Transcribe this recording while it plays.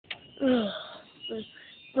Uh,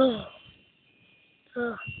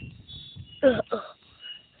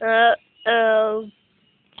 uh,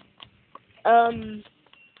 um,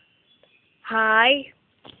 Hi.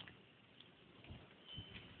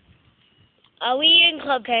 Are we in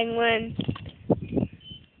Club Penguin?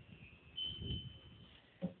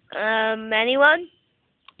 Anyone?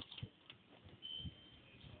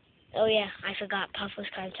 Oh yeah, I forgot. Puffles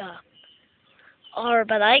can't talk. Or,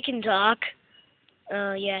 but I can talk.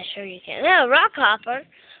 Yeah, sure you can. Yeah, Rockhopper,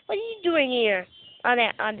 what are you doing here on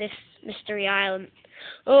this mystery island?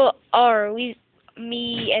 Oh,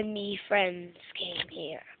 me and me friends came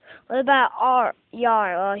here. What about our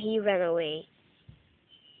Yar? Oh, he ran away.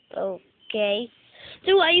 Okay.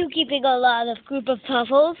 So are you keeping a lot of group of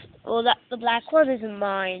Puffles? Well, the black one isn't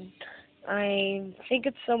mine. I think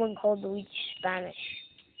it's someone called Luigi Spanish.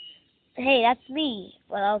 Hey, that's me.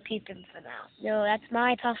 Well, I'll keep him for now. No, that's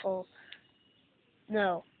my Puffle.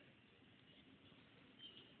 No.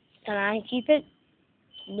 Can I keep it?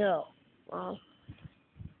 No. Well,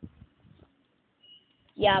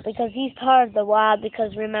 yeah, because he's part of the wild,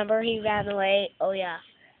 because remember, he ran away. Oh, yeah.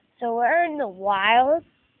 So we're in the wild?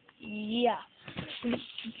 Yeah.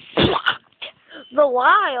 The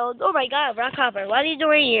wild? Oh, my God, Rockhopper, what are you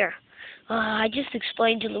doing here? I just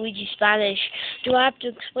explained to Luigi Spanish. Do I have to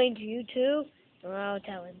explain to you, too? Oh, I'll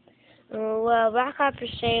tell him. Oh, well, Rockhopper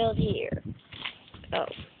sailed here. Oh,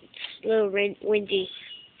 it's a little windy.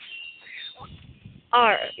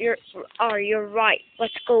 You're right.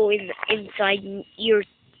 Let's go inside your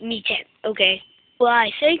meat tent, okay? Why,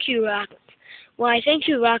 thank you,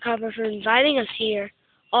 Rockhopper, for inviting us here.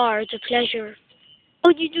 It's a pleasure. How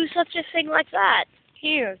would you do such a thing like that?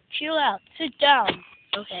 Here, chill out. Sit down.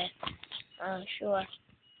 Okay. Sure.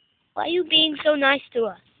 Why are you being so nice to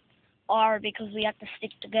us? Because we have to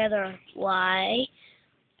stick together. Why?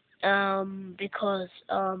 Because,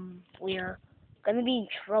 we're gonna be in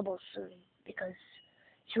trouble soon. Because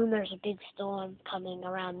soon there's a big storm coming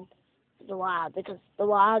around the wild. Because the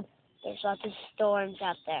wild, there's lots of storms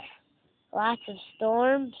out there. Lots of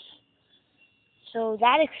storms. So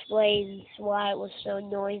that explains why it was so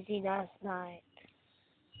noisy last night.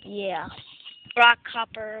 Yeah.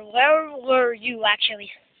 Rockhopper, where were you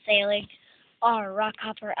actually sailing?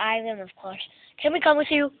 Rockhopper Island, of course. Can we come with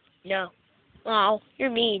you? No. Oh, you're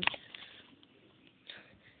mean.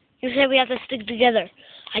 You said we have to stick together.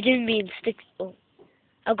 I didn't mean stick. Oh,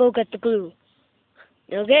 I'll go get the glue.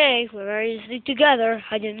 Okay, we're ready to stick together.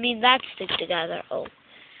 I didn't mean that stick together. Oh.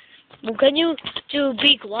 Well, can you do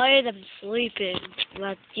be quiet? I'm sleeping.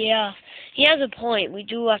 But yeah, he has a point. We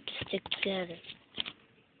do have to stick together.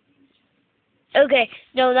 Okay,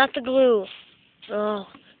 no, not the glue. Oh,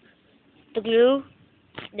 the glue?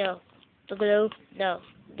 No. The glue? No.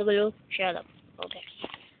 The glue? Shut up. Okay.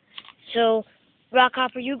 So,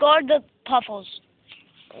 Rockhopper, you guard the Puffles.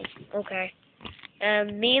 Okay.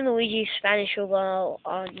 Me and Luigi Spanish will go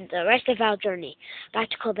on the rest of our journey back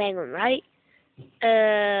to Club Penguin, right?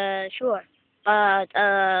 Sure. But,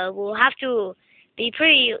 we'll have to be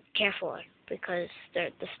pretty careful because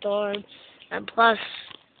the storm, and plus,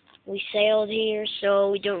 we sailed here,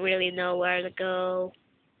 so we don't really know where to go.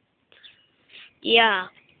 Yeah,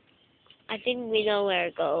 I think we know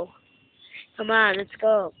where to go. Come on, let's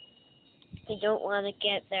go. We don't want to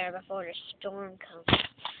get there before the storm comes.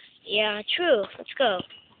 Yeah, true. Let's go.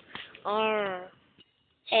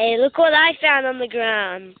 Hey, look what I found on the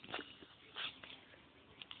ground.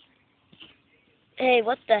 Hey,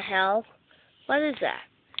 what the hell? What is that?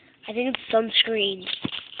 I think it's sunscreen.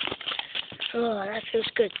 Oh, that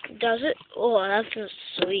feels good. Does it? Oh, that feels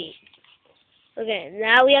sweet. Okay,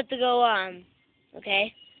 now we have to go on.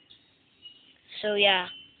 Okay? So, yeah.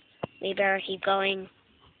 We better keep going.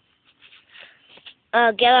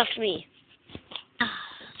 Get off me.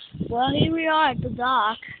 Well, here we are at the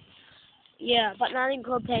dock. Yeah, but not in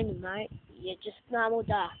Club Penguin, right? Yeah, just normal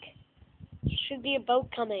dock. Should be a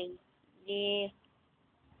boat coming. Yeah.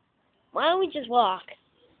 Why don't we just walk?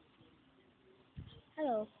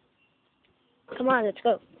 Hello. Come on, let's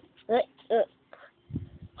go. Wait,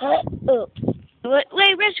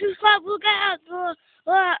 rescue squad, look out!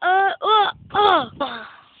 Well,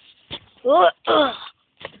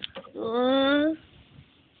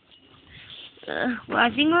 I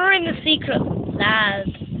think we're in the secret lab.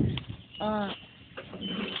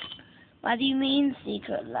 What do you mean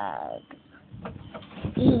secret lab?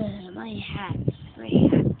 My hat.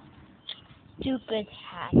 Stupid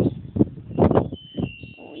hat.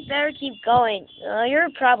 We better keep going. You're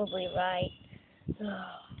probably right.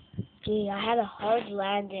 Gee, I had a hard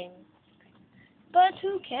landing. But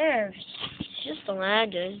who cares? It's just a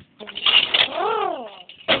landing.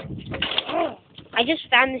 I just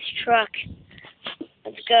found this truck.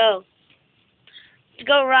 Let's go. Let's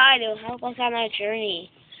go ride. It'll help us on our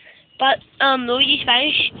journey. But, Luigi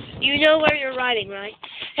Spanish, you know where you're riding, right?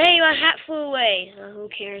 Hey, my hat flew away. Who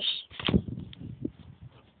cares?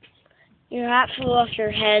 Your hat flew off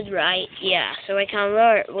your head, right? Yeah, so I can't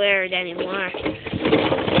wear it anymore.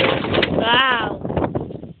 Wow.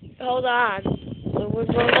 Hold on. We're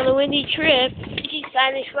going on a windy trip. Luigi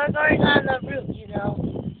Spanish, we're going on the route, you know.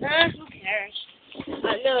 Who cares?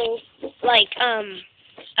 No, like,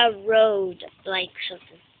 a road, like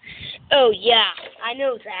something. Oh, yeah, I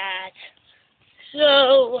know that.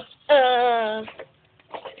 So,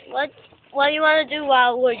 what do you want to do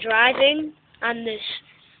while we're driving on this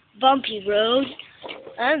bumpy road?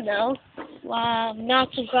 I don't know. Knock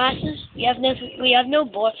some glasses. We have no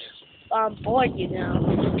board, you know.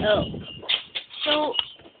 Oh. So,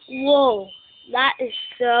 whoa, that is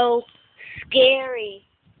so scary.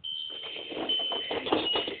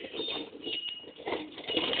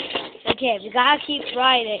 Okay, we gotta keep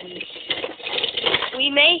riding.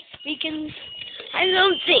 I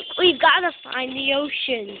don't think we've gotta find the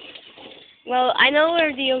ocean. Well, I know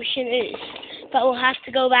where the ocean is, but we'll have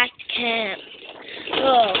to go back to camp.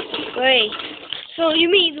 Oh, great. So you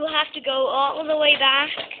mean we'll have to go all the way back?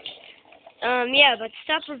 Yeah, but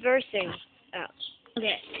stop reversing. Oh.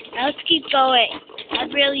 Okay, now let's keep going.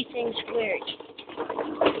 That really seems weird.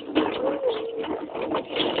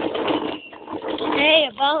 Hey,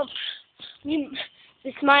 a bump.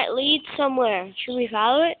 This might lead somewhere. Should we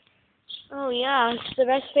follow it? Oh yeah, it's the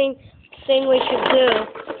best thing we should do.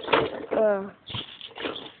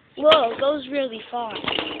 Whoa, it goes really far.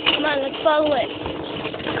 Come on, let's follow it.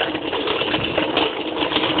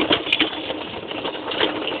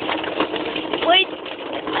 Wait,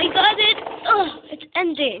 I got it. Oh, it's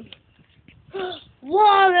ending.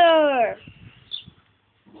 Water.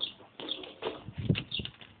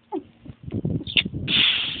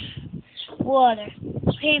 Water.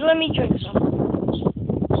 Hey, let me drink some.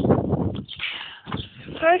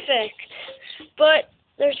 Perfect. But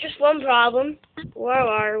there's just one problem. Where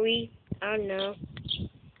are we? I don't know.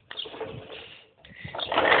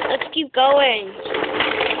 Let's keep going.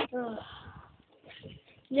 Oh.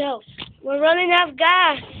 No, we're running out of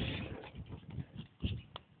gas.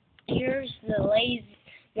 Here's the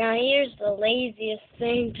laziest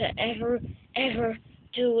thing to ever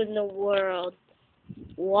do in the world.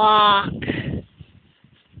 Walk.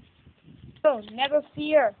 Oh, never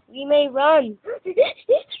fear. We may run.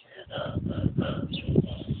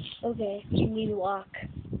 Okay, we need to walk.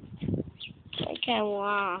 I can't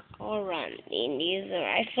walk or run either.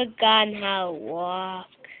 I've forgotten how to walk.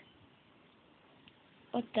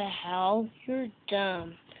 What the hell? You're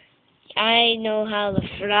dumb. I know how to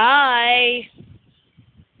fly.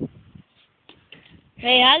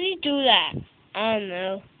 Hey, how do you do that? I don't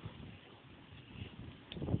know.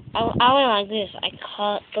 I went like this. I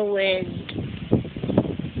caught the wind.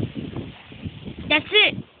 That's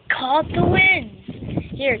it. Caught the wind.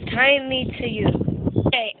 Here, tie me to you.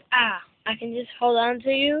 Okay, I can just hold on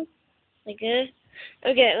to you. Like this.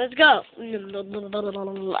 Okay, let's go.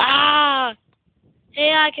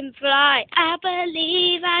 Hey, I can fly. I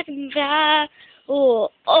believe I can fly. Oh.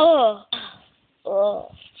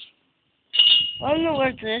 I don't know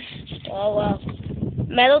where's this. Oh, well.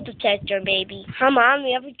 Metal detector, baby. Come on,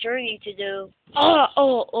 we have a journey to do.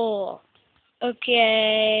 Oh.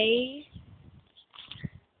 Okay.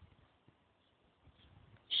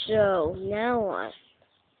 So, now what?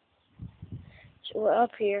 So we're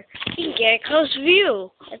up here. You can get a close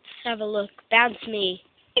view. Let's have a look. Bounce me.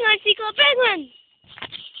 I see a penguin.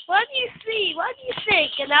 What do you see? What do you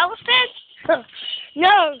think? An elephant?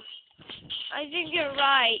 No. I think you're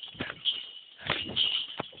right.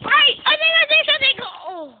 Right! I think something.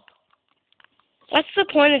 Oh. What's the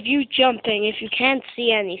point of you jumping if you can't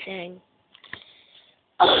see anything?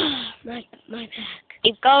 Oh, my back.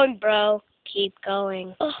 Keep going, bro. Keep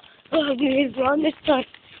going. Oh, I'm going to run this time.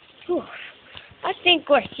 Whew. I think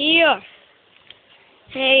we're here.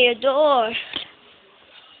 Hey, a door.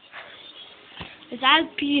 Is that a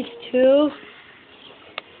PS2?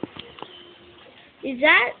 Is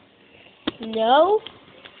that? No.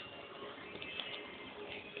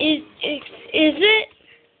 Is it?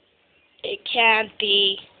 It can't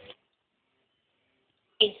be.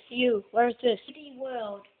 It's you. Where's this? 3D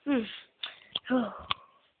world. Oh.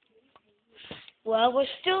 Well, we're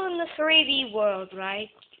still in the 3D world, right?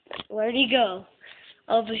 Where'd he go?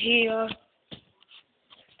 Over here.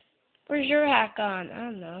 Where's your hat gone? I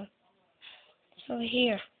don't know. It's over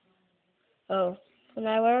here. Oh. Can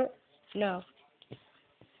I wear it? No.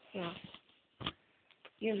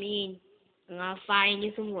 You're mean. Well, fine.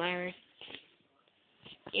 You can wear it.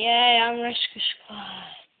 Yeah, I'm Rescue Squad.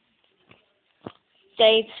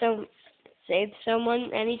 Save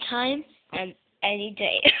someone anytime and any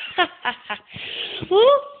day. Woo,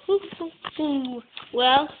 woo, woo, woo.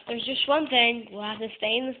 Well, there's just one thing. We'll have to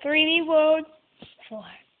stay in the 3D world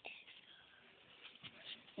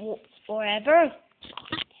forever.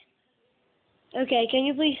 Okay, can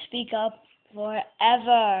you please speak up?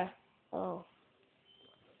 Forever. Oh,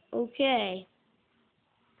 okay.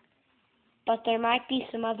 But there might be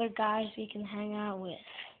some other guys we can hang out with.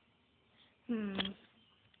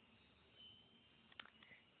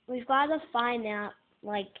 We've got to find out,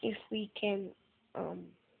 like, if we can,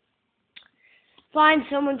 find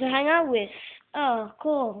someone to hang out with. Oh,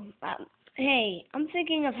 cool. Hey, I'm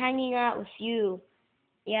thinking of hanging out with you.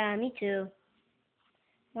 Yeah, me too.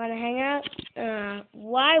 Wanna hang out?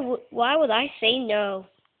 Why would I say no?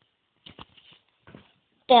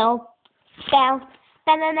 Bell, bell,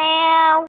 bell, now.